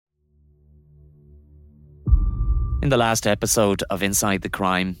In the last episode of Inside the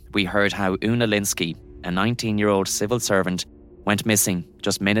Crime, we heard how Una Linsky, a 19-year-old civil servant, went missing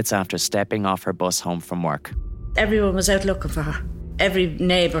just minutes after stepping off her bus home from work. Everyone was out looking for her. Every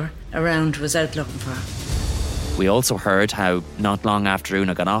neighbour around was out looking for her. We also heard how, not long after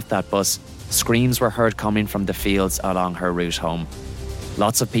Una got off that bus, screams were heard coming from the fields along her route home.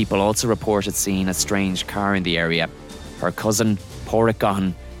 Lots of people also reported seeing a strange car in the area. Her cousin, Porrick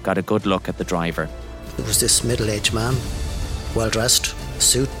Gahan, got a good look at the driver. It was this middle-aged man, well-dressed,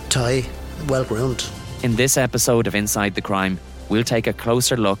 suit, tie, well-groomed. In this episode of Inside the Crime, we'll take a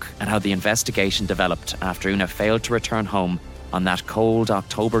closer look at how the investigation developed after Una failed to return home on that cold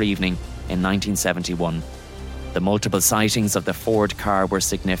October evening in 1971. The multiple sightings of the Ford car were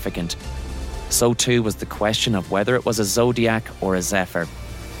significant. So too was the question of whether it was a Zodiac or a Zephyr.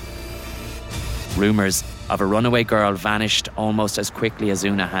 Rumours of a runaway girl vanished almost as quickly as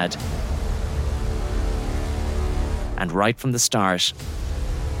Una had. And right from the start,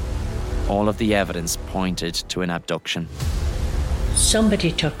 all of the evidence pointed to an abduction.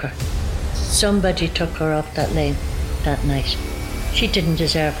 Somebody took her. Somebody took her off that lane that night. She didn't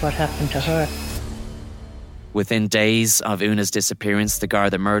deserve what happened to her. Within days of Una's disappearance, the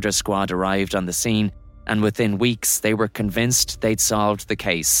Garda murder squad arrived on the scene, and within weeks they were convinced they'd solved the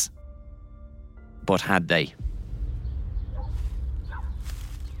case. But had they?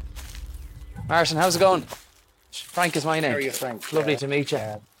 Martin, how's it going? Frank is my name. How are you, Frank? Lovely to meet you.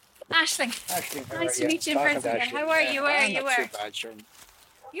 Aisling. Nice to meet you in person again. How are you? Where are you? Not too bad, sure.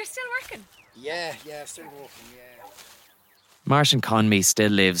 You're still working? Yeah, still working, yeah. Martin Conmee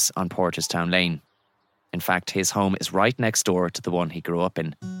still lives on Porterstown Lane. In fact, his home is right next door to the one he grew up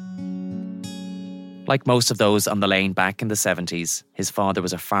in. Like most of those on the lane back in the 70s, his father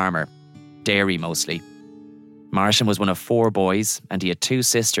was a farmer, dairy mostly. Martin was one of 4 boys, and he had 2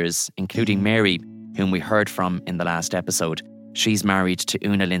 sisters, including Mary, whom we heard from in the last episode. She's married to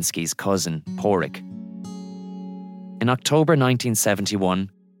Una Linsky's cousin, Porrick. In October 1971,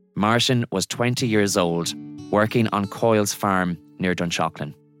 Martin was 20 years old, working on Coyle's farm near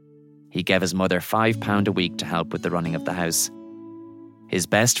Dunshaughlin. He gave his mother £5 a week to help with the running of the house. His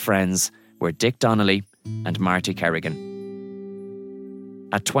best friends were Dick Donnelly and Marty Kerrigan.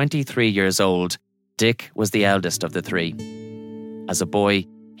 At 23 years old, Dick was the eldest of the 3. As a boy,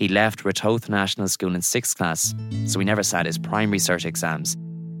 he left Ratoath National School in 6th class, so he never sat his primary cert exams.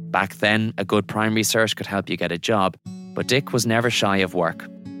 Back then, a good primary cert could help you get a job, but Dick was never shy of work.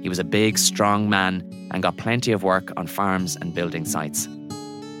 He was a big, strong man and got plenty of work on farms and building sites.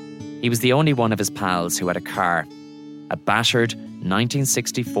 He was the only one of his pals who had a car, a battered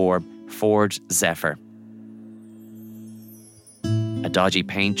 1964 Ford Zephyr. A dodgy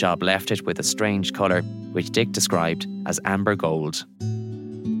paint job left it with a strange colour, which Dick described as amber gold.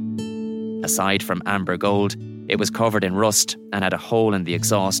 Aside from amber gold, it was covered in rust and had a hole in the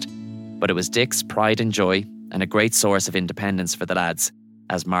exhaust, but it was Dick's pride and joy and a great source of independence for the lads,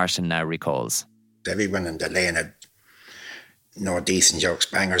 as Martin now recalls. Everyone in the lane had decent jokes,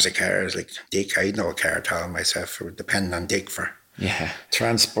 bangers of cars. Like Dick, I had no car at all myself. I would depend on Dick for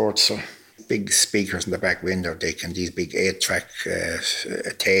transport. So big speakers in the back window, Dick, and these big 8-track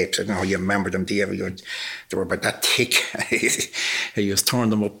tapes. I don't know how you remember them. They were about that thick. He used to turn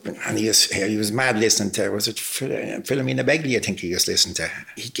them up, and he was mad listening to, was it Philomena Begley, I think he used to listen to.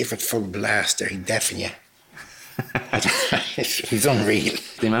 He'd give it full blast there, he'd deafen you. He's unreal.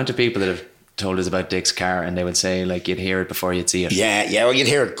 The amount of people that have told us about Dick's car, and they would say like you'd hear it before you'd see it. Yeah, well, you'd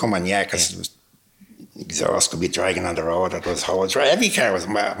hear it coming, because it was exhaust could be dragging on the road. It was holes. Every car was,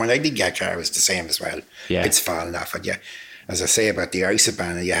 when I did get a car, it was the same as well. Yeah. It's falling off it, yeah. As I say about the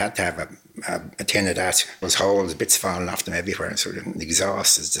Isoban, you had to have a tin of that. It was holes, bits falling off them everywhere. So the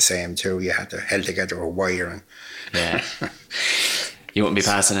exhaust is the same too. You had to held together a wire. And yeah. You wouldn't be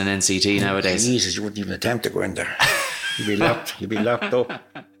passing an NCT nowadays. Jesus, you wouldn't even attempt to go in there. You'd be locked up.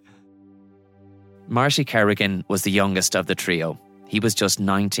 Marty Kerrigan was the youngest of the trio. He was just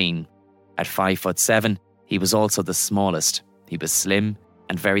 19. At 5'7", he was also the smallest. He was slim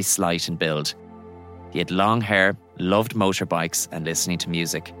and very slight in build. He had long hair, loved motorbikes and listening to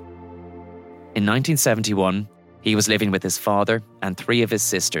music. In 1971, he was living with his father and 3 of his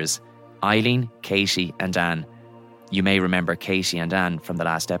sisters, Eileen, Katie and Anne. You may remember Katie and Anne from the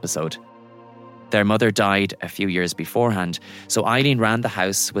last episode. Their mother died a few years beforehand, so Eileen ran the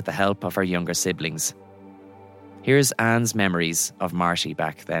house with the help of her younger siblings. Here's Anne's memories of Marty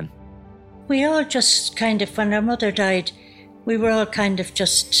back then. We all just kind of, when our mother died, we were all kind of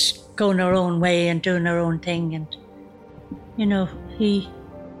just going our own way and doing our own thing. And, you know, he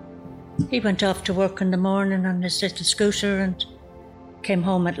went off to work in the morning on his little scooter and came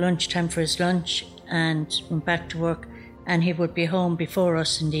home at lunchtime for his lunch. and went back to work, and he would be home before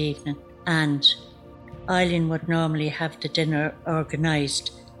us in the evening. And Eileen would normally have the dinner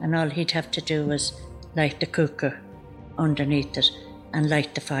organised, and all he'd have to do was light the cooker underneath it and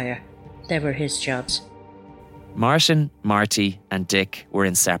light the fire. They were his jobs. Martin, Marty and Dick were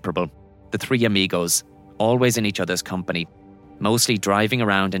inseparable. The three amigos, always in each other's company, mostly driving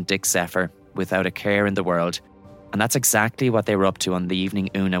around in Dick's Zephyr without a care in the world. And that's exactly what they were up to on the evening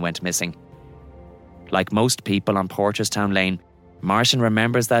Una went missing. Like most people on Porterstown Lane, Martin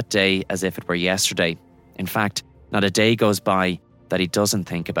remembers that day as if it were yesterday. In fact, not a day goes by that he doesn't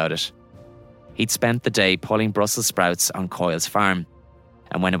think about it. He'd spent the day pulling Brussels sprouts on Coyle's farm,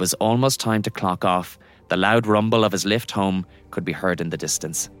 and when it was almost time to clock off, the loud rumble of his lift home could be heard in the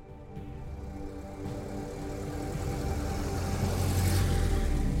distance.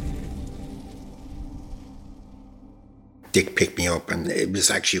 Dick picked me up, and it was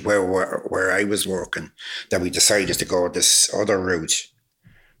actually where I was working that we decided to go this other route.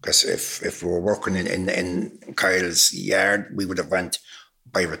 Because if we were working in Kyle's yard, we would have went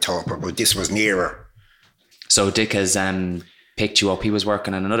by Ratopa, but this was nearer. So Dick has picked you up. He was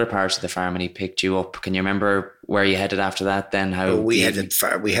working on another part of the farm and he picked you up. Can you remember where you headed after that then? We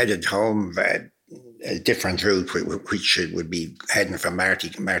headed home a different route, which would be heading from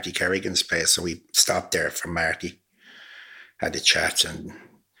Marty Kerrigan's place. So we stopped there for Marty, had a chat, and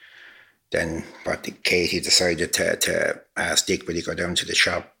then Katie decided to ask Dick would he go down to the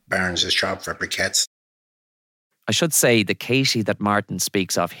shop, Barnes' shop, for briquettes. I should say the Katie that Martin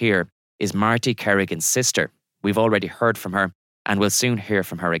speaks of here is Marty Kerrigan's sister. We've already heard from her, and we'll soon hear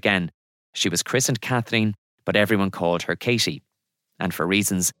from her again. She was christened Kathleen, but everyone called her Katie. And for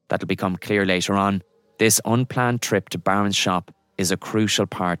reasons that'll become clear later on, this unplanned trip to Barron's shop is a crucial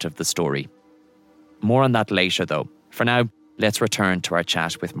part of the story. More on that later though. For now, let's return to our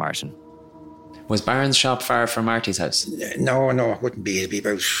chat with Martin. Was Barron's shop far from Marty's house? No, it wouldn't be. It'd be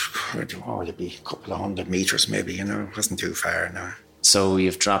about, it'd be a couple of 100 metres maybe, It wasn't too far, no. So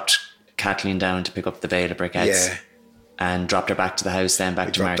you've dropped Kathleen down to pick up the bale of briquettes? Yeah. And dropped her back to the house, then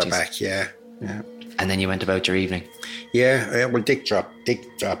back to Marty's? Dropped her back, yeah. And then you went about your evening? Yeah, well, Dick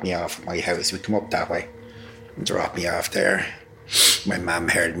dropped me off at my house. We come up that way and dropped me off there. My mum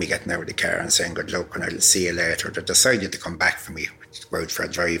heard me getting out of the car and saying good luck and I'll see you later. They decided to come back for me, to go out for a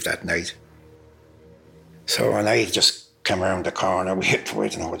drive that night. So when I just came around the corner, I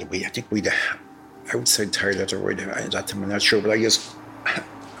don't know what I think we'd outside toilet or I'm not sure, but I just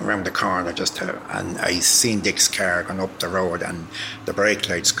around the corner and I seen Dick's car going up the road and the brake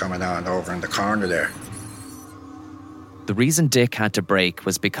lights coming on over in the corner there. The reason Dick had to brake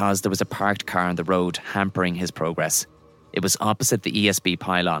was because there was a parked car on the road hampering his progress. It was opposite the ESB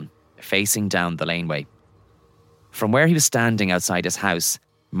pylon, facing down the laneway. From where he was standing outside his house,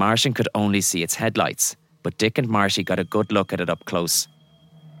 Martin could only see its headlights, but Dick and Marty got a good look at it up close.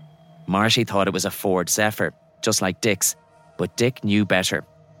 Marty thought it was a Ford Zephyr, just like Dick's, but Dick knew better.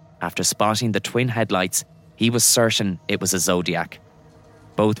 After spotting the twin headlights, he was certain it was a Zodiac.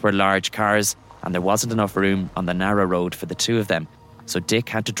 Both were large cars, and there wasn't enough room on the narrow road for the two of them, so Dick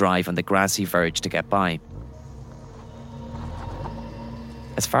had to drive on the grassy verge to get by.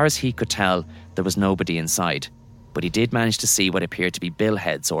 As far as he could tell, there was nobody inside, but he did manage to see what appeared to be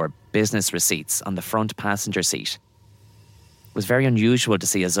billheads or business receipts on the front passenger seat. It was very unusual to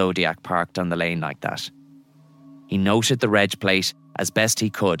see a Zodiac parked on the lane like that. He noted the reg plate as best he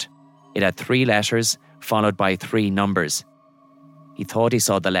could. It had 3 letters followed by 3 numbers. He thought he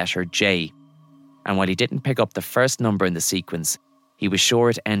saw the letter J, and while he didn't pick up the first number in the sequence, he was sure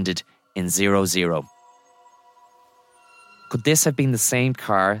it ended in 00. Could this have been the same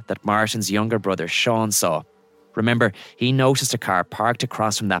car that Martin's younger brother Sean saw? Remember, he noticed a car parked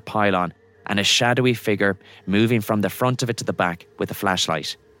across from that pylon and a shadowy figure moving from the front of it to the back with a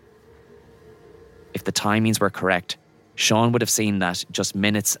flashlight. If the timings were correct, Sean would have seen that just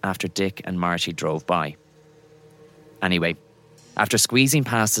minutes after Dick and Marty drove by. Anyway, after squeezing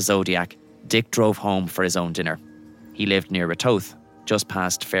past the Zodiac, Dick drove home for his own dinner. He lived near Ratoath, just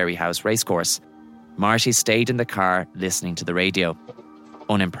past Ferry House Racecourse. Marty stayed in the car listening to the radio.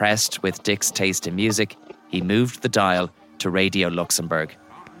 Unimpressed with Dick's taste in music, he moved the dial to Radio Luxembourg.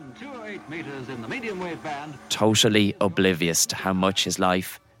 208 meters in the medium wave band. Totally oblivious to how much his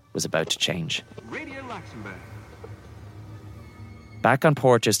life was about to change. Radio Luxembourg. Back on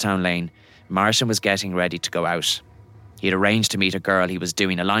Porterstown Lane, Martin was getting ready to go out. He'd arranged to meet a girl he was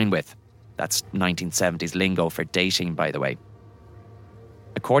doing a line with. That's 1970s lingo for dating, by the way.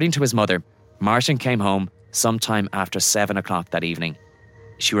 According to his mother, Martin came home sometime after 7 o'clock that evening.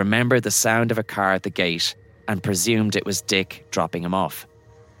 She remembered the sound of a car at the gate and presumed it was Dick dropping him off.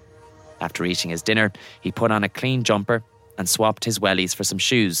 After eating his dinner, he put on a clean jumper and swapped his wellies for some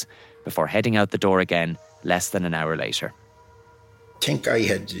shoes before heading out the door again less than an hour later. I think I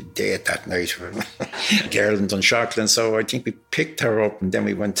had a date that night with a girl in Dunshaughlin, so I think we picked her up and then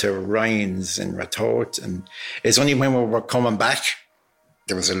we went to Ryan's in Ratoath, and it's only when we were coming back,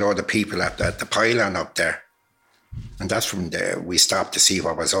 there was a lot of people at the pylon up there, and that's when we stopped to see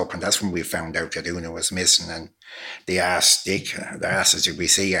what was up, and that's when we found out that Una was missing, and they asked Dick, did we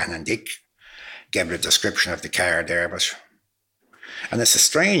see Anne? And Dick gave a description of the car there, and it's a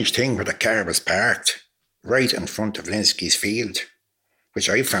strange thing where the car was parked right in front of Linsky's field, which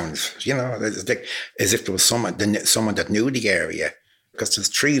I found, as if there was someone that knew the area, because there's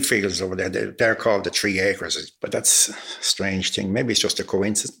 3 fields over there. They're called the 3 acres, but that's a strange thing. Maybe it's just a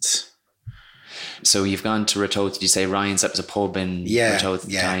coincidence. So you've gone to Ratoath, did you say Ryan's? That was a pub in Ratoath at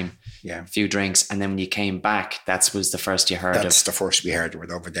the time. Yeah. A few drinks, and then when you came back, that was the first you heard of? That's the first we heard of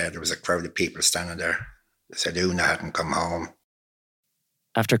it over there. There was a crowd of people standing there. They said Una hadn't come home.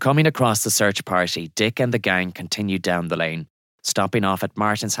 After coming across the search party, Dick and the gang continued down the lane, stopping off at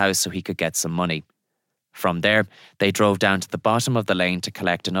Martin's house so he could get some money. From there, they drove down to the bottom of the lane to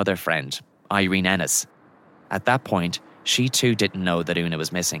collect another friend, Irene Ennis. At that point, she too didn't know that Una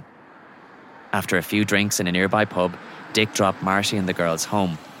was missing. After a few drinks in a nearby pub, Dick dropped Marty and the girls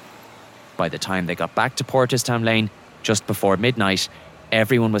home. By the time they got back to Porterstown Lane, just before midnight,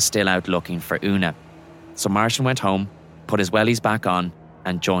 everyone was still out looking for Una. So Martin went home, put his wellies back on,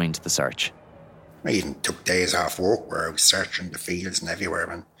 and joined the search. I even took days off work where I was searching the fields and everywhere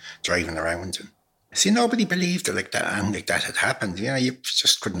and driving around. And see, nobody believed it like that had happened. You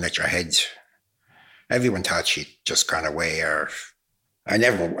just couldn't let your head. Everyone thought she'd just gone away, or I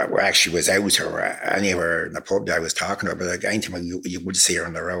never actually was out or anywhere in the pub that I was talking about. But like anytime you would see her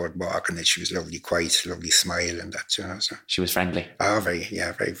on the road walking, and she was lovely, quiet, lovely smile, and that. So she was friendly. Oh, very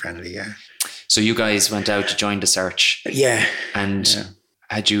friendly. Yeah. So you guys went out to join the search. Yeah. And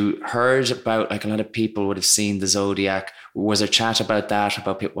had you heard about, like a lot of people would have seen the Zodiac? Was there chat about that,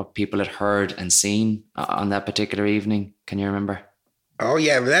 about what people had heard and seen on that particular evening? Can you remember? Oh,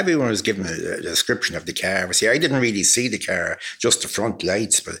 yeah. Well, everyone was given a description of the car. See, I didn't really see the car, just the front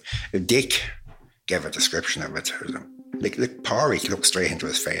lights, but Dick gave a description of it. Like Porrick looked straight into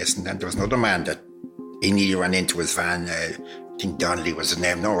his face, and then there was another man that he nearly ran into his van. I think Donnelly was his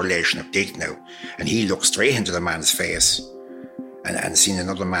name, no relation of Dick now. And he looked straight into the man's face and seen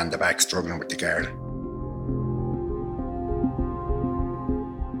another man in the back struggling with the girl.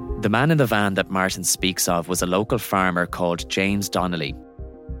 The man in the van that Martin speaks of was a local farmer called James Donnelly.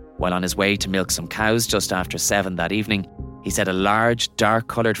 While on his way to milk some cows just after 7 that evening, he said a large,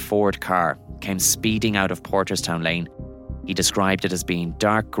 dark-coloured Ford car came speeding out of Porterstown Lane. He described it as being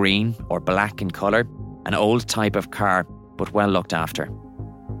dark green or black in colour, an old type of car, but well looked after.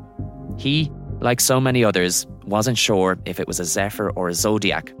 He, like so many others, wasn't sure if it was a Zephyr or a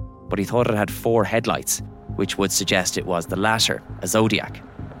Zodiac, but he thought it had 4 headlights, which would suggest it was the latter, a Zodiac.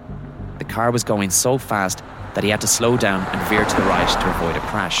 The car was going so fast that he had to slow down and veer to the right to avoid a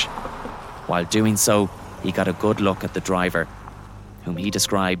crash. While doing so, he got a good look at the driver, whom he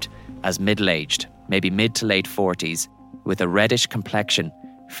described as middle-aged, maybe mid to late 40s, with a reddish complexion,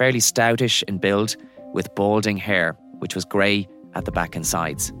 fairly stoutish in build, with balding hair, which was grey at the back and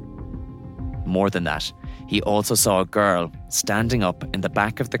sides. More than that, he also saw a girl standing up in the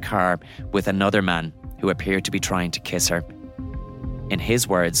back of the car with another man who appeared to be trying to kiss her. In his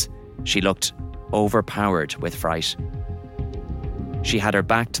words, she looked overpowered with fright. She had her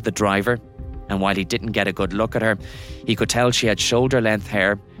back to the driver, and while he didn't get a good look at her, he could tell she had shoulder-length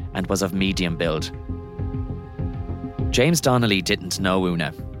hair and was of medium build. James Donnelly didn't know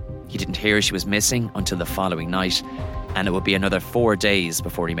Una. He didn't hear she was missing until the following night, and it would be another 4 days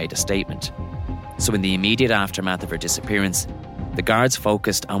before he made a statement. So in the immediate aftermath of her disappearance, the guards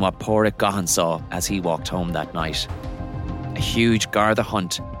focused on what Porrick Gahan saw as he walked home that night. A huge Garda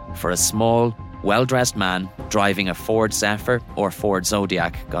hunt for a small, well-dressed man driving a Ford Zephyr or Ford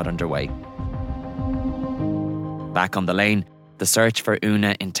Zodiac got underway. Back on the lane, the search for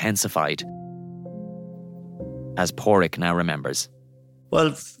Una intensified, as Porrick now remembers.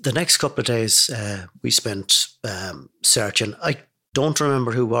 Well, the next couple of days we spent searching. I don't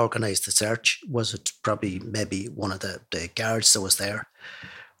remember who organised the search. Was it maybe one of the guards that was there?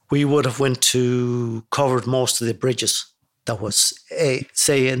 We would have covered most of the bridges that was,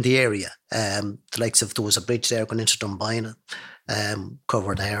 say, in the area. The likes of, there was a bridge there going into Dunboyne,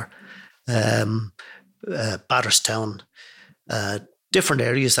 covered there. Porterstown, different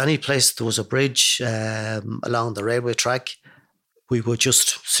areas. Any place there was a bridge along the railway track, we would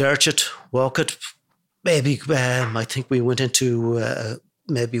just search it, walk it. Maybe I think we went into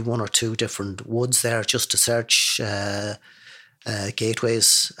maybe 1 or 2 different woods there just to search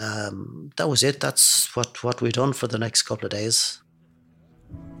gateways. That was it. That's what we done for the next couple of days.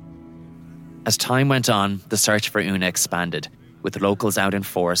 As time went on, the search for Una expanded, with locals out in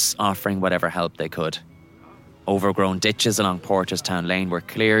force offering whatever help they could. Overgrown ditches along Porterstown Lane were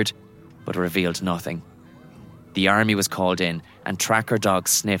cleared, but revealed nothing. The army was called in and tracker dogs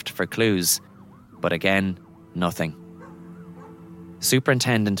sniffed for clues, but again, nothing.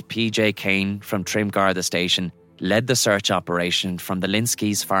 Superintendent P.J. Kane from Trim Garda Station led the search operation from the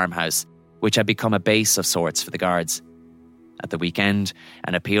Linsky's farmhouse, which had become a base of sorts for the guards. At the weekend,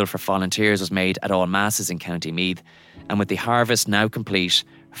 an appeal for volunteers was made at all masses in County Meath, and with the harvest now complete,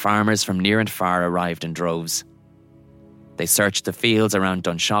 farmers from near and far arrived in droves. They searched the fields around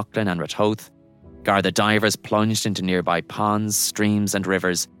Dunshaughlin and Ratoath. Garda divers plunged into nearby ponds, streams and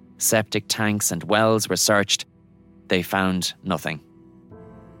rivers. Septic tanks and wells were searched. They found nothing.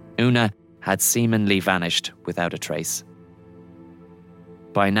 Una had seemingly vanished without a trace.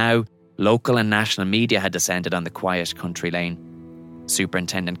 By now, local and national media had descended on the quiet country lane.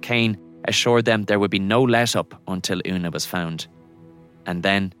 Superintendent Kane assured them there would be no let-up until Una was found. And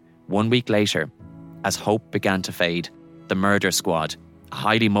then, 1 week later, as hope began to fade, the Murder Squad, a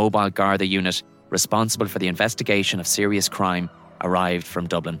highly mobile Garda unit responsible for the investigation of serious crime, arrived from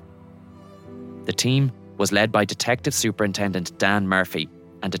Dublin. The team was led by Detective Superintendent Dan Murphy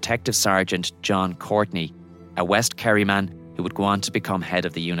and Detective Sergeant John Courtney, a West Kerry man who would go on to become head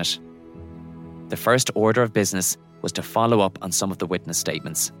of the unit. The first order of business was to follow up on some of the witness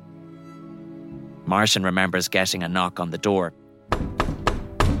statements. Martian remembers getting a knock on the door.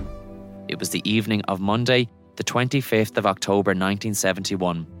 It was the evening of Monday, the 25th of October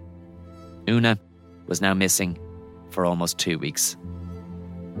 1971. Una was now missing for almost 2 weeks.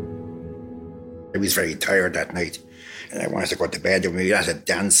 I was very tired that night and I wanted to go to bed. We were at a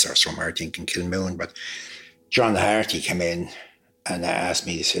dance or somewhere, I think, in Kilmoon, but John Harty came in and asked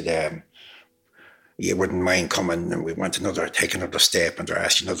me, he said, you wouldn't mind coming and we want take another step or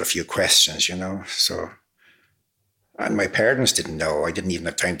ask you another few questions, you know. So, and my parents didn't know. I didn't even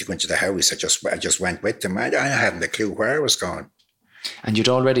have time to go into the house. I just went with them. I hadn't a clue where I was going. And you'd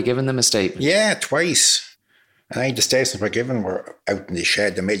already given them a statement? Yeah, twice. And the statements were given were out in the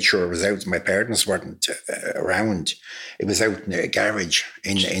shed. I made sure it was out. My parents weren't around. It was out in the garage,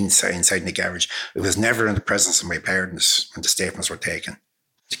 inside in the garage. It was never in the presence of my parents when the statements were taken.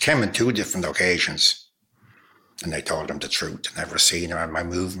 It came in 2 different occasions. And I told them the truth. I never seen her on my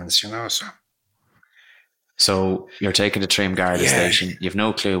movements, you know, so. So you're taking the Trim Garda Station. You've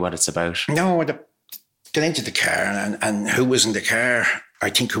no clue what it's about. No, get into the car and who was in the car. I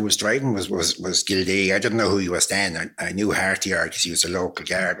think who was driving was Gildee. I didn't know who he was then. I knew Harty because he was a local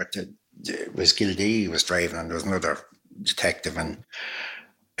guard, but it was Gildee who was driving, and there was another detective, and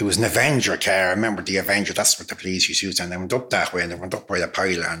it was an Avenger car. I remember the Avenger. That's what the police used to use, and they went up that way, and they went up by the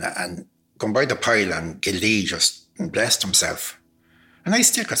pylon, and going by the pylon, Gildee just blessed himself, and I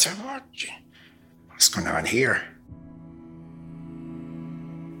still could say, what's going on here?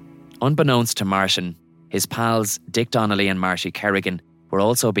 Unbeknownst to Martian, his pals Dick Donnelly and Marty Kerrigan were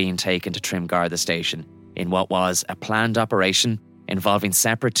also being taken to Trim Garda Station in what was a planned operation involving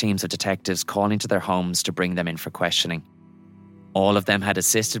separate teams of detectives calling to their homes to bring them in for questioning. All of them had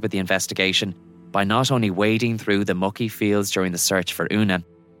assisted with the investigation by not only wading through the mucky fields during the search for Una,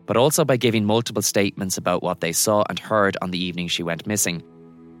 but also by giving multiple statements about what they saw and heard on the evening she went missing,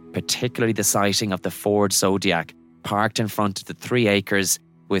 particularly the sighting of the Ford Zodiac parked in front of the 3 acres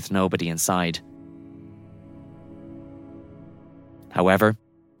with nobody inside. However,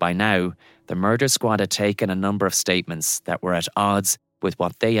 by now, the murder squad had taken a number of statements that were at odds with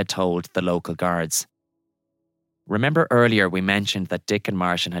what they had told the local guards. Remember earlier we mentioned that Dick and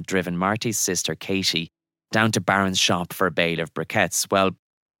Martian had driven Marty's sister Katie down to Barron's shop for a bale of briquettes. Well,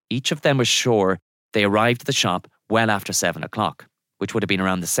 each of them was sure they arrived at the shop well after 7 o'clock, which would have been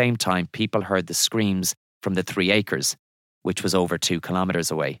around the same time people heard the screams from the 3 acres, which was over 2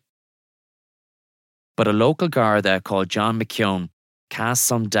 kilometres away. But a local Garda called John McKeown cast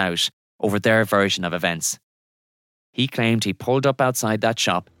some doubt over their version of events. He claimed he pulled up outside that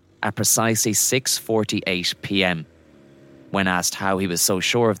shop at precisely 6:48 p.m. When asked how he was so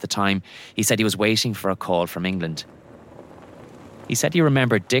sure of the time, he said he was waiting for a call from England. He said he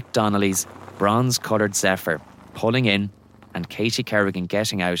remembered Dick Donnelly's bronze-coloured Zephyr pulling in and Katie Kerrigan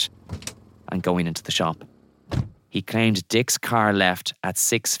getting out and going into the shop. He claimed Dick's car left at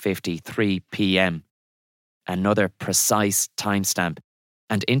 6:53 p.m. Another precise timestamp.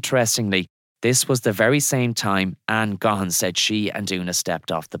 And interestingly, this was the very same time Anne Gahan said she and Una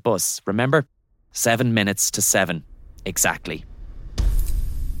stepped off the bus. Remember? 7 minutes to 7. Exactly.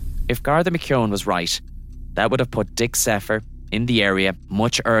 If Garda McKeown was right, that would have put Dick Zephyr in the area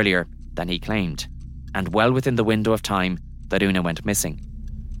much earlier than he claimed, and well within the window of time that Una went missing.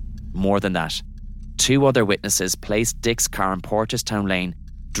 More than that, 2 other witnesses placed Dick's car in Porterstown Lane,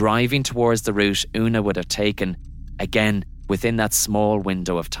 driving towards the route Una would have taken, again within that small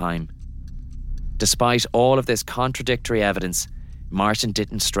window of time. Despite all of this contradictory evidence, Martin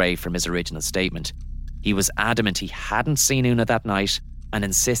didn't stray from his original statement. He was adamant he hadn't seen Una that night and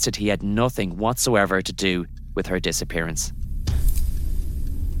insisted he had nothing whatsoever to do with her disappearance.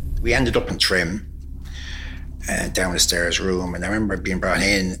 We ended up in Trim, down the stairs room, and I remember being brought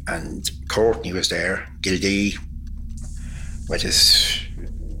in and Courtney was there, Gildee, with his,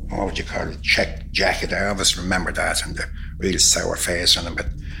 what would you call it, check jacket. I always remember that, and the real sour face on him, but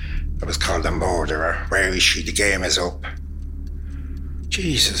it was called a murderer. Where is she? The game is up.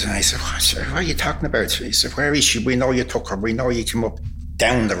 Jesus, and I said, what are you talking about? He said, where is she? We know you took her. We know you came up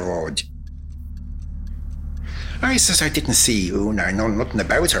down the road. I says, I didn't see Una. I know nothing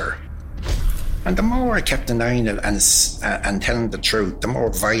about her. And the more I kept denying it and telling the truth, the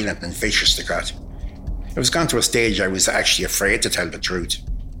more violent and vicious they got. It was gone to a stage I was actually afraid to tell the truth.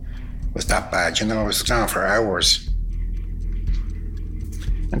 It was that bad, you know. It was gone for hours.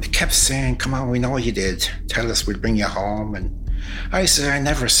 And they kept saying, come on, we know you did. Tell us, we'll bring you home. And I said, I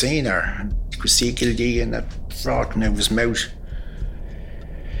never seen her. And you could see Gildee and that frog in his mouth.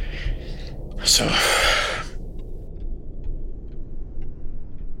 So...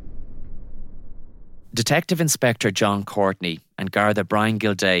 Detective Inspector John Courtney and Garda Brian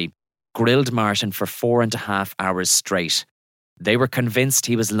Gildea grilled Martin for 4.5 hours straight. They were convinced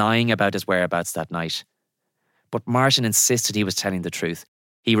he was lying about his whereabouts that night. But Martin insisted he was telling the truth.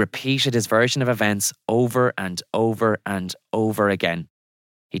 He repeated his version of events over and over and over again.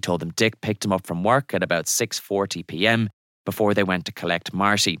 He told them Dick picked him up from work at about 6:40 p.m. before they went to collect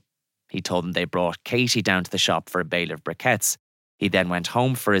Marty. He told them they brought Katie down to the shop for a bale of briquettes. He then went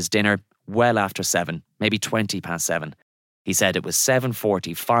home for his dinner well after 7, maybe 20 past 7. He said it was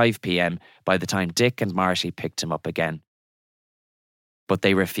 7:45 p.m. by the time Dick and Marty picked him up again. But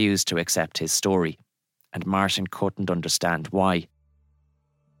they refused to accept his story, and Martin couldn't understand why.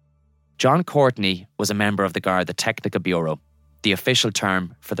 John Courtney was a member of the Garda Technical Bureau, the official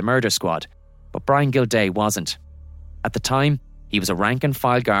term for the murder squad, but Brian Gildea wasn't. At the time, he was a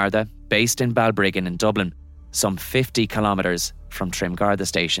rank-and-file Garda based in Balbriggan in Dublin, some 50 kilometres from Trim Garda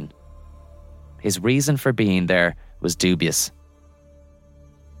Station. His reason for being there was dubious.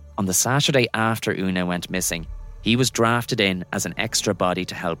 On the Saturday after Una went missing, he was drafted in as an extra body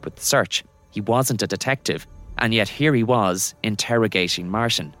to help with the search. He wasn't a detective, and yet here he was interrogating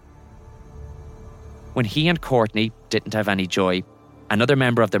Martin. When he and Courtney didn't have any joy, another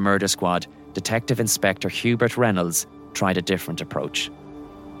member of the murder squad, Detective Inspector Hubert Reynolds, tried a different approach.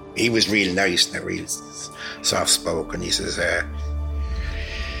 He was real nice and real soft-spoken. He says,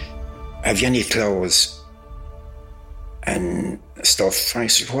 have you any clothes and stuff? I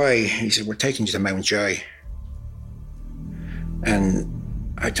said, why? He said, we're taking you to Mountjoy.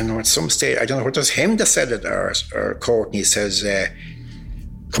 And I don't know, at some stage, I don't know whether it was him that said it or Courtney says,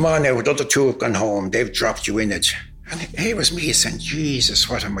 come on now, the other 2 have gone home, they've dropped you in it. And here was me saying, Jesus,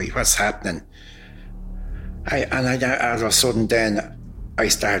 what's happening? All of a sudden then I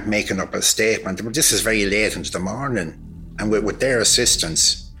started making up a statement. But this is very late into the morning. And with their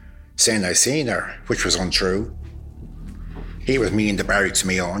assistance, saying I seen her, which was untrue. He was me in the barracks,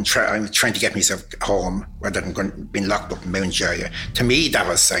 me own, trying to get myself home rather than being locked up in Mountjoy. To me, that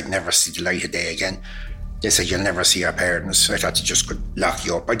was, I'd never see the light of day again. They said, you'll never see our parents. I thought they just could lock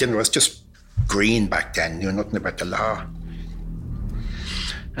you up. I didn't know, it was just green back then, knew nothing about the law.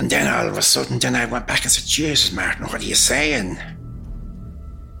 And then all of a sudden, then I went back and said, Jesus, Martin, what are you saying?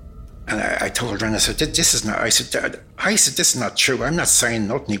 And I told her, and I said, this is not, I said, this is not true. I'm not saying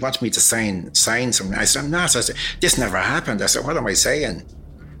nothing. He wants me to sign something. I said, I'm not. I said, this never happened. I said, what am I saying?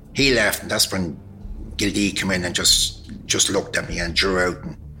 He left, and that's when Gildee came in and just looked at me and drew out.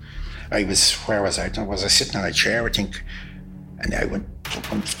 And where was I? Was I sitting on a chair, I think? And I went,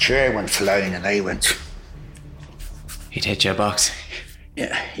 the chair went flying, and I went. He'd hit you a box?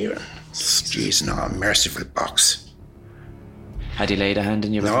 Yeah, he went, jeez, no, a merciful box. Had he laid a hand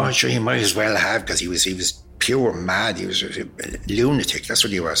in you before? No, sure, he might as well have, because he was pure mad. He was a lunatic, that's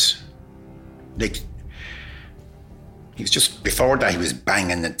what he was. Like, he was just, before that, he was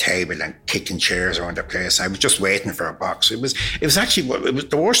banging the table and kicking chairs around the place. I was just waiting for a box. It was actually, it was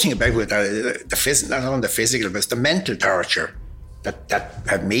the worst thing about it, not only the physical, but it's the mental torture that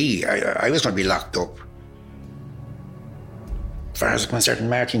had me. I was going to be locked up far as I'm concerned,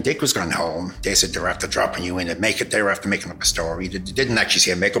 Martin Dick was gone home. They said they were after dropping you in it. They were after making up a story. They didn't actually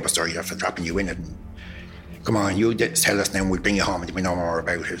say make up a story. They were after dropping you in it. And, come on, you tell us now, we'll bring you home and we know more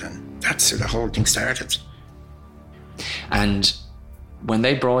about it. And that's how the whole thing started. And when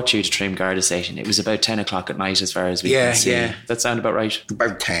they brought you to Trim Garda Station, it was about 10 o'clock at night as far as we can see. Yeah. That sound about right?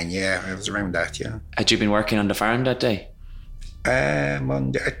 About 10, yeah. It was around that, yeah. Had you been working on the farm that day?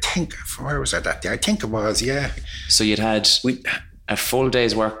 Monday, I think, where was I that day? I think it was, yeah. So you'd had a full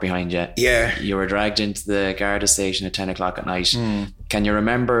day's work behind you. Yeah. You were dragged into the Garda Station at 10 o'clock at night. Can you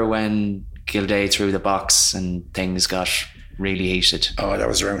remember when Gilday threw the box and things got really heated? Oh, that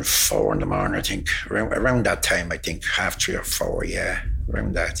was around 4 in the morning, I think. Around that time, I think, 3:30 or 4, yeah.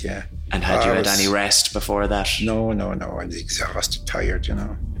 Around that, yeah. And had you had any rest before that? No. I was exhausted, tired, you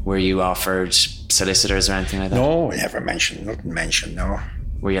know. Were you offered solicitors or anything like that? No, nothing mentioned, no.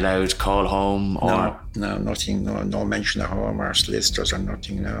 Were you allowed to call home or? No, nothing, no mention of home or solicitors or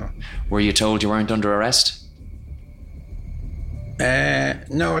nothing, no. Were you told you weren't under arrest?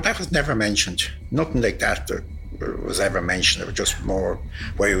 No, that was never mentioned. Nothing like that was ever mentioned. It was just more,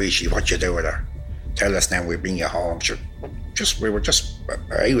 where is she, what you do with her? Tell us now, we'll bring you home. I was just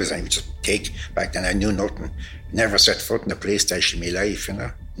take back then. I knew nothing. Never set foot in the police station in my life, you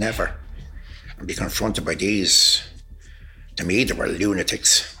know, never. And be confronted by these, to me, they were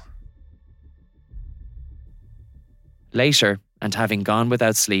lunatics. Later, and having gone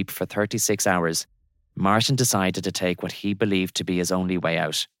without sleep for 36 hours, Martin decided to take what he believed to be his only way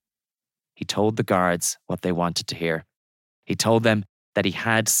out. He told the guards what they wanted to hear. He told them that he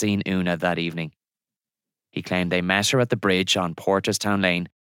had seen Una that evening. He claimed they met her at the bridge on Porterstown Lane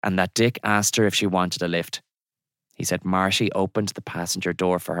and that Dick asked her if she wanted a lift. He said Marty opened the passenger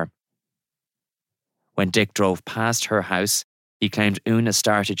door for her. When Dick drove past her house, he claimed Una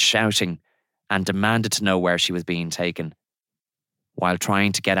started shouting and demanded to know where she was being taken. While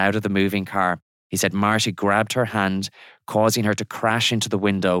trying to get out of the moving car, he said Marty grabbed her hand, causing her to crash into the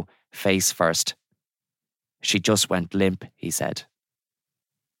window face first. She just went limp, he said.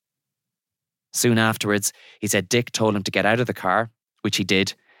 Soon afterwards, he said Dick told him to get out of the car, which he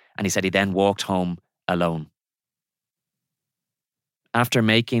did, and he said he then walked home alone. After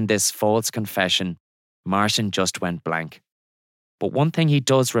making this false confession, Martin just went blank. But one thing he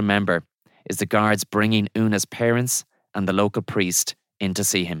does remember is the guards bringing Una's parents and the local priest in to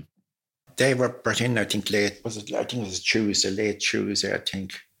see him. They were brought in, I think, late. I think it was Tuesday, late Tuesday, I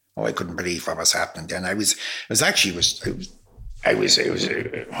think. Oh, I couldn't believe what was happening then. How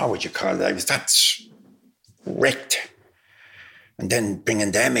would you call it? I was that wrecked. And then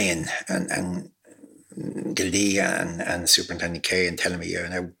bringing them in and Gilday and Superintendent Kay and telling me,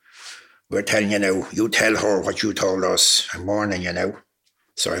 we're telling you now, you tell her what you told us. I'm warning you now.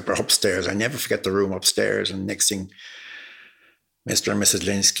 So I brought upstairs. I never forget the room upstairs. And next thing, Mr. and Mrs.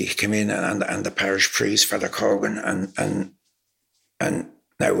 Linsky came in and the parish priest, Father Cogan, and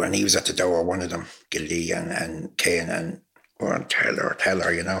he was at the door, one of them, Gilday and Kane, and tell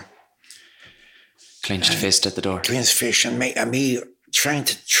her, you know. Clenched fist at the door. Clenched fist, and me trying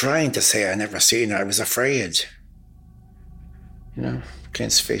to say I never seen her. I was afraid. You know,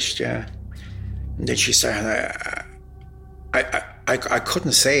 clenched fist, yeah. And then she started, I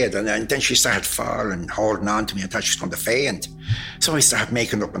couldn't say it, and then she started falling, holding on to me. I thought she was going to faint. So I started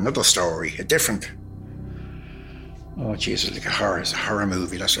making up another story, a different. Oh, Jesus, like a horror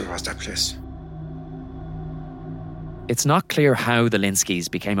movie. That's what it was, that place. It's not clear how the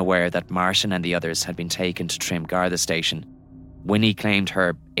Linskys became aware that Martin and the others had been taken to Trim Garda Station. Winnie claimed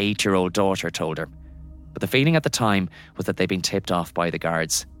her 8-year-old daughter told her, but the feeling at the time was that they'd been tipped off by the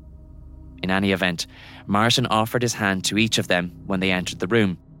guards. In any event, Martin offered his hand to each of them when they entered the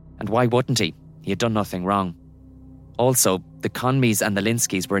room, and why wouldn't he? He had done nothing wrong. Also, the Conmeys and the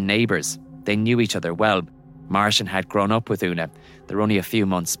Linskys were neighbours. They knew each other well. Martin had grown up with Una. There were only a few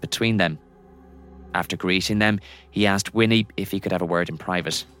months between them. After greeting them, he asked Winnie if he could have a word in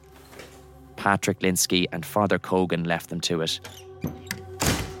private. Patrick Linsky and Father Cogan left them to it.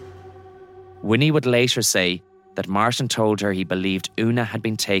 Winnie would later say that Martin told her he believed Una had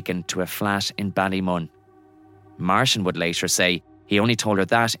been taken to a flat in Ballymun. Martin would later say he only told her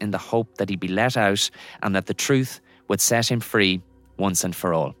that in the hope that he'd be let out and that the truth would set him free once and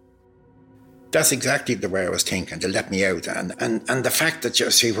for all. That's exactly the way I was thinking, to let me out. And the fact that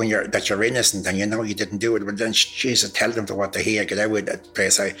you see when you're innocent and you know you didn't do it, but then Jesus, tell them to what they hear, get out of that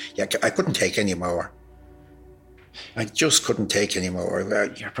place. I couldn't take any more. I just couldn't take any more.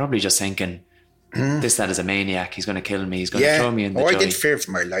 You're probably just thinking, this lad is a maniac, he's going to kill me, he's going to throw me in the joy. I did fear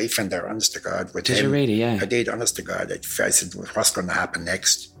for my life in there, honest to God. With did him. You really, yeah? I did, honest to God. I said, what's going to happen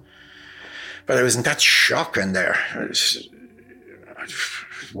next? But I was in that shock in there.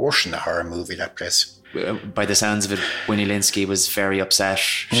 Worse than a horror movie, that place. By the sounds of it, Winnie Linsky was very upset.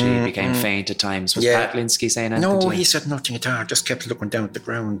 She became faint at times. Was Pat Linsky saying anything? No, he said nothing at all. Just kept looking down at the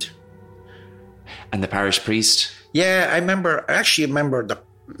ground. And the parish priest? Yeah, I actually remember the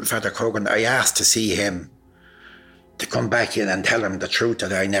Father Cogan. I asked to see him to come back in and tell him the truth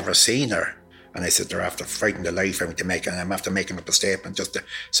that I never seen her. And I said they're after fighting the life out of me and I'm after making up a statement just to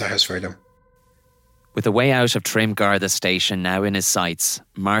satisfy them. With the way out of Trim Garda station now in his sights,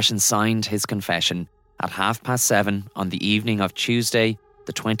 Martin signed his confession at 7:30 on the evening of Tuesday,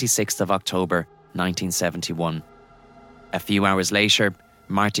 the 26th of October, 1971. A few hours later,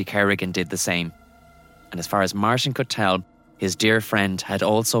 Marty Kerrigan did the same. And as far as Martin could tell, his dear friend had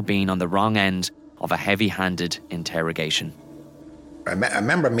also been on the wrong end of a heavy-handed interrogation. I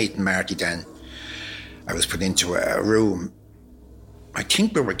remember meeting Marty then. I was put into a room. I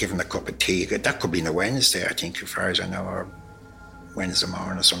think we were given a cup of tea. That could be on a Wednesday, I think, as far as I know, or Wednesday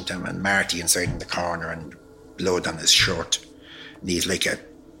morning or sometime. And Marty inside in the corner and blood on his shirt. And he's like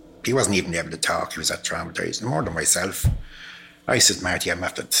he wasn't even able to talk. He was that traumatised, more than myself. I said, Marty, I'm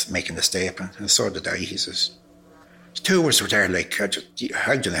after making a statement. And so did I. He says, the two of us were there like, I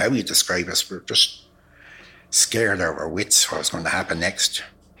don't know how you describe us. We're just scared out of our wits what was going to happen next.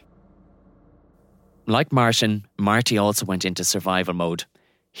 Like Martin, Marty also went into survival mode.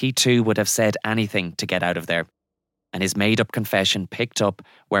 He too would have said anything to get out of there. And his made-up confession picked up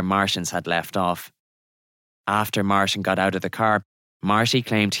where Martin's had left off. After Martin got out of the car, Marty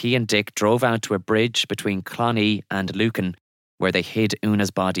claimed he and Dick drove out to a bridge between Clonee and Lucan, where they hid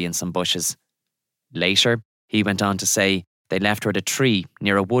Una's body in some bushes. Later, he went on to say they left her at a tree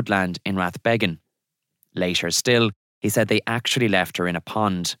near a woodland in Rathbegan. Later still, he said they actually left her in a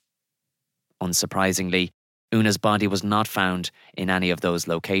pond. Unsurprisingly, Una's body was not found in any of those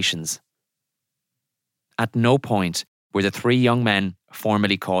locations. At no point were the three young men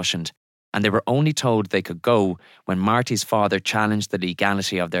formally cautioned, and they were only told they could go when Marty's father challenged the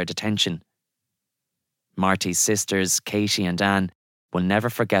legality of their detention. Marty's sisters, Katie and Anne, will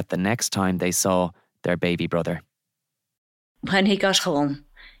never forget the next time they saw their baby brother. When he got home,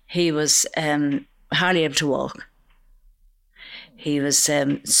 he was hardly able to walk. He was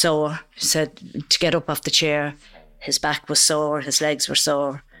sore, said to get up off the chair. His back was sore, his legs were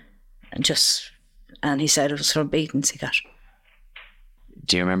sore, and he said it was from beatings he got.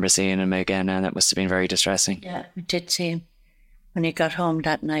 Do you remember seeing him again, and it must have been very distressing? Yeah, we did see him. When he got home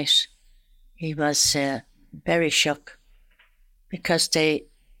that night, he was very shook because they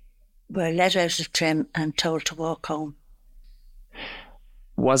were let out of Trim and told to walk home.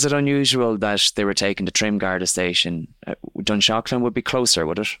 Was it unusual that they were taken to Trim Garda station? Dunshaughlin would be closer,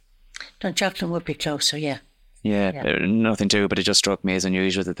 would it? Dunshaughlin would be closer, yeah. Yeah. Nothing to it, but it just struck me as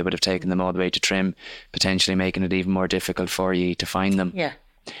unusual that they would have taken them all the way to Trim, potentially making it even more difficult for you to find them. Yeah.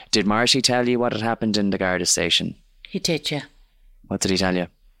 Did Marty tell you what had happened in the Garda station? He did, yeah. What did he tell you?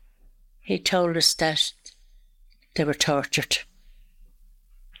 He told us that they were tortured.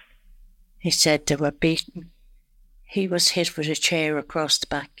 He said they were beaten. He was hit with a chair across the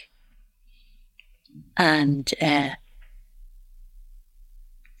back. And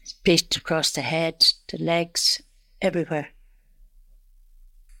beaten across the head, the legs, everywhere.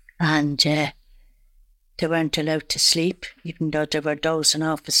 And they weren't allowed to sleep, even though they were dozing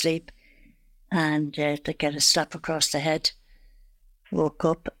off asleep. And they get a slap across the head, woke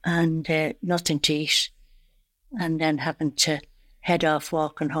up and nothing to eat. And then having to head off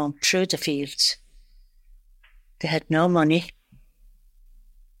walking home through the fields. They had no money.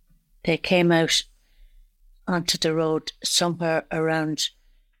 They came out onto the road somewhere around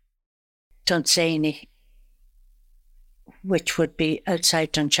Dunsany, which would be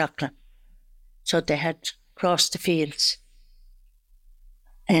outside Dunshaughlin. So they had crossed the fields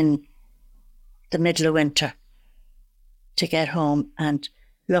in the middle of winter to get home, and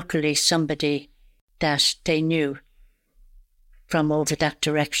luckily somebody that they knew from over that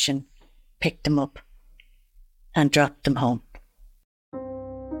direction picked them up and dropped them home.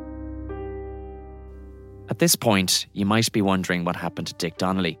 At this point, you might be wondering what happened to Dick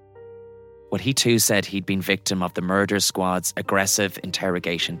Donnelly. Well, he too said he'd been victim of the murder squad's aggressive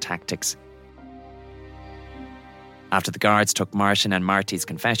interrogation tactics. After the guards took Martin and Marty's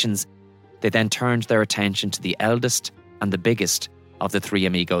confessions, they then turned their attention to the eldest and the biggest of the three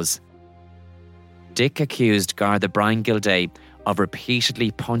amigos. Dick accused Garda Brian Gilday of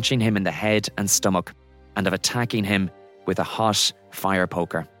repeatedly punching him in the head and stomach and of attacking him with a hot fire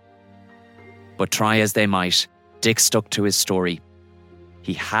poker. But try as they might, Dick stuck to his story.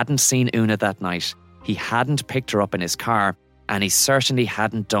 He hadn't seen Una that night, he hadn't picked her up in his car, and he certainly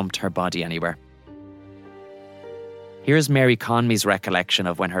hadn't dumped her body anywhere. Here's Mary Conmey's recollection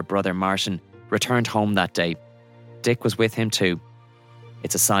of when her brother Martin returned home that day. Dick was with him too.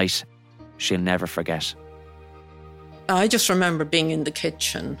 It's a sight she'll never forget. I just remember being in the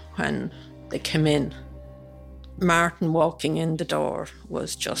kitchen when they came in. Martin walking in the door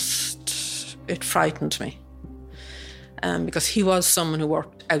was just, it frightened me. Because he was someone who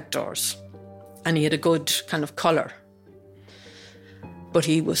worked outdoors and he had a good kind of colour. But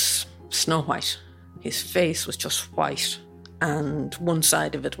he was snow white. His face was just white and one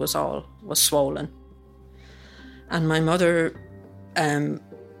side of it was swollen. And my mother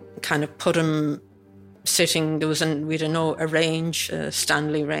kind of put him sitting, we had a range, a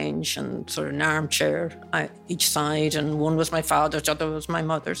Stanley range, and sort of an armchair each side, and one was my father's, the other was my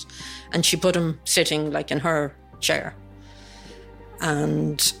mother's. And she put him sitting like in her chair.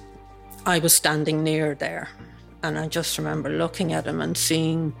 And I was standing near there. And I just remember looking at him and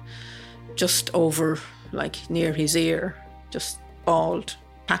seeing just over, like near his ear, just bald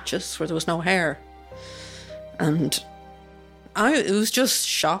patches where there was no hair. And it was just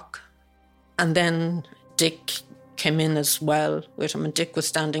shock. And then Dick came in as well with him, and Dick was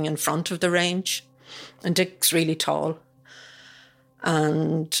standing in front of the range. And Dick's really tall.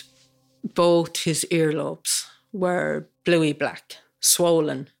 And both his earlobes were bluey black,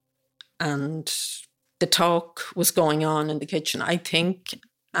 swollen. And the talk was going on in the kitchen. I think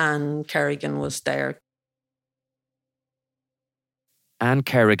Anne Kerrigan was there. Anne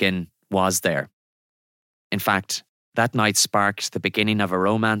Kerrigan was there. In fact, that night sparked the beginning of a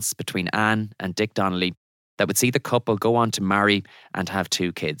romance between Anne and Dick Donnelly that would see the couple go on to marry and have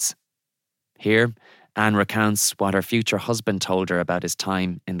 2 kids. Here, Anne recounts what her future husband told her about his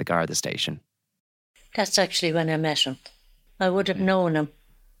time in the Garda station. That's actually when I met him. I would have known him.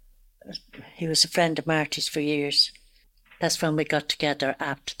 He was a friend of Marty's for years. That's when we got together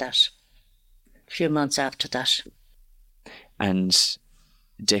after that. A few months after that. And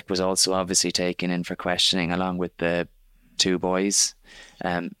Dick was also obviously taken in for questioning along with the 2 boys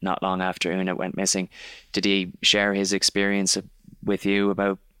not long after Una went missing. Did he share his experience with you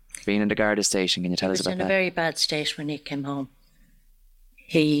about being in the Garda station? Can you tell us about that? He was in a very bad state when he came home.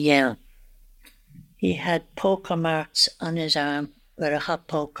 He had poker marks on his arm with a hot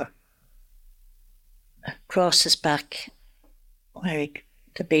poker across his back where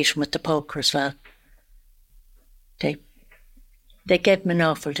they beat him with the poker as well. They gave him an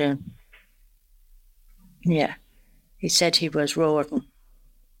awful doing. Yeah. He said he was roaring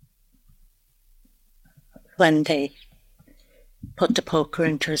when they put the poker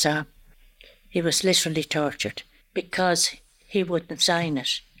into his arm. He was literally tortured because he wouldn't sign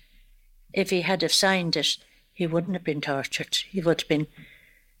it. If he had have signed it, he wouldn't have been tortured. He would have been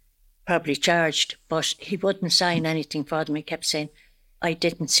probably charged, but he wouldn't sign anything for them. He kept saying, I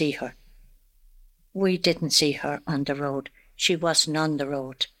didn't see her. We didn't see her on the road. She wasn't on the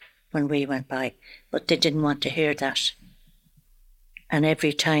road when we went by, but they didn't want to hear that. And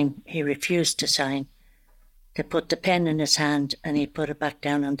every time he refused to sign, they put the pen in his hand and he put it back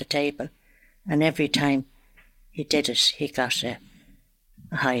down on the table. And every time he did it, he got a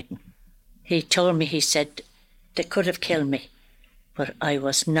hiding. He told me, he said, they could have killed me, but I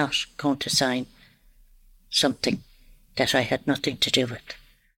was not going to sign something that I had nothing to do with.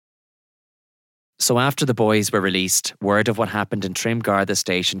 So after the boys were released, word of what happened in Trim Garda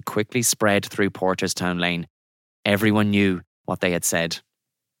station quickly spread through Porterstown Lane. Everyone knew what they had said.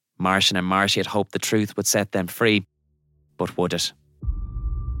 Martin and Marty had hoped the truth would set them free, but would it?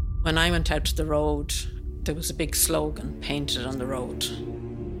 When I went out to the road, there was a big slogan painted on the road.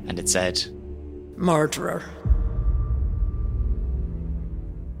 And it said, murderer.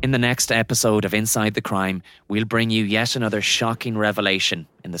 In the next episode of Inside the Crime, we'll bring you yet another shocking revelation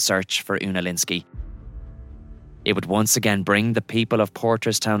in the search for Una Lynskey. It would once again bring the people of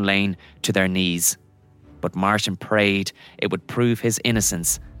Porterstown Lane to their knees. But Martin prayed it would prove his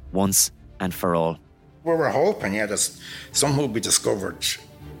innocence once and for all. We were hoping, that something would be discovered,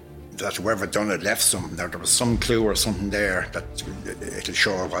 that whoever done it left something, that there was some clue or something there that it'll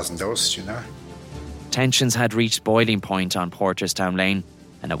show it wasn't us, Tensions had reached boiling point on Porterstown Lane,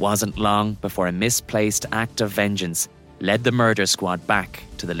 and it wasn't long before a misplaced act of vengeance led the murder squad back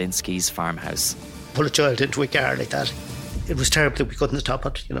to the Lynskey's farmhouse. Pull a child into a car like that. It was terrible that we couldn't stop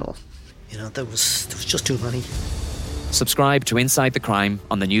it, there was just too many. Subscribe to Inside the Crime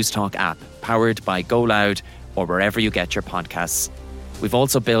on the News Talk app, powered by Go Loud or wherever you get your podcasts. We've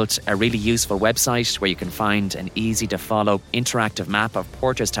also built a really useful website where you can find an easy-to-follow interactive map of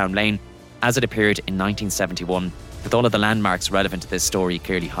Porterstown Lane as it appeared in 1971, with all of the landmarks relevant to this story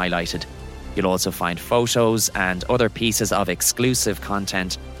clearly highlighted. You'll also find photos and other pieces of exclusive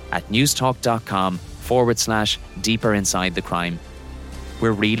content at newstalk.com/Porterstown. facebook.com/deeper inside the crime.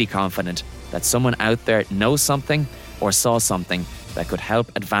 We're really confident that someone out there knows something or saw something that could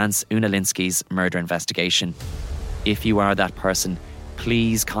help advance Una Linsky's murder investigation. If you are that person,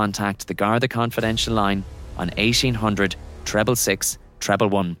 please contact the Garda Confidential line on 1800 666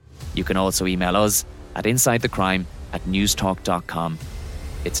 111. You can also email us at insidethecrime@newstalk.com.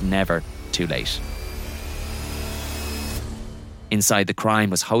 It's never too late. Inside the Crime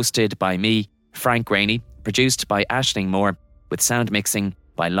was hosted by me, Frank Rainey, produced by Aisling Moore, with sound mixing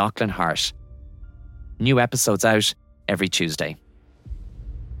by Lachlan Hart. New episodes out every Tuesday.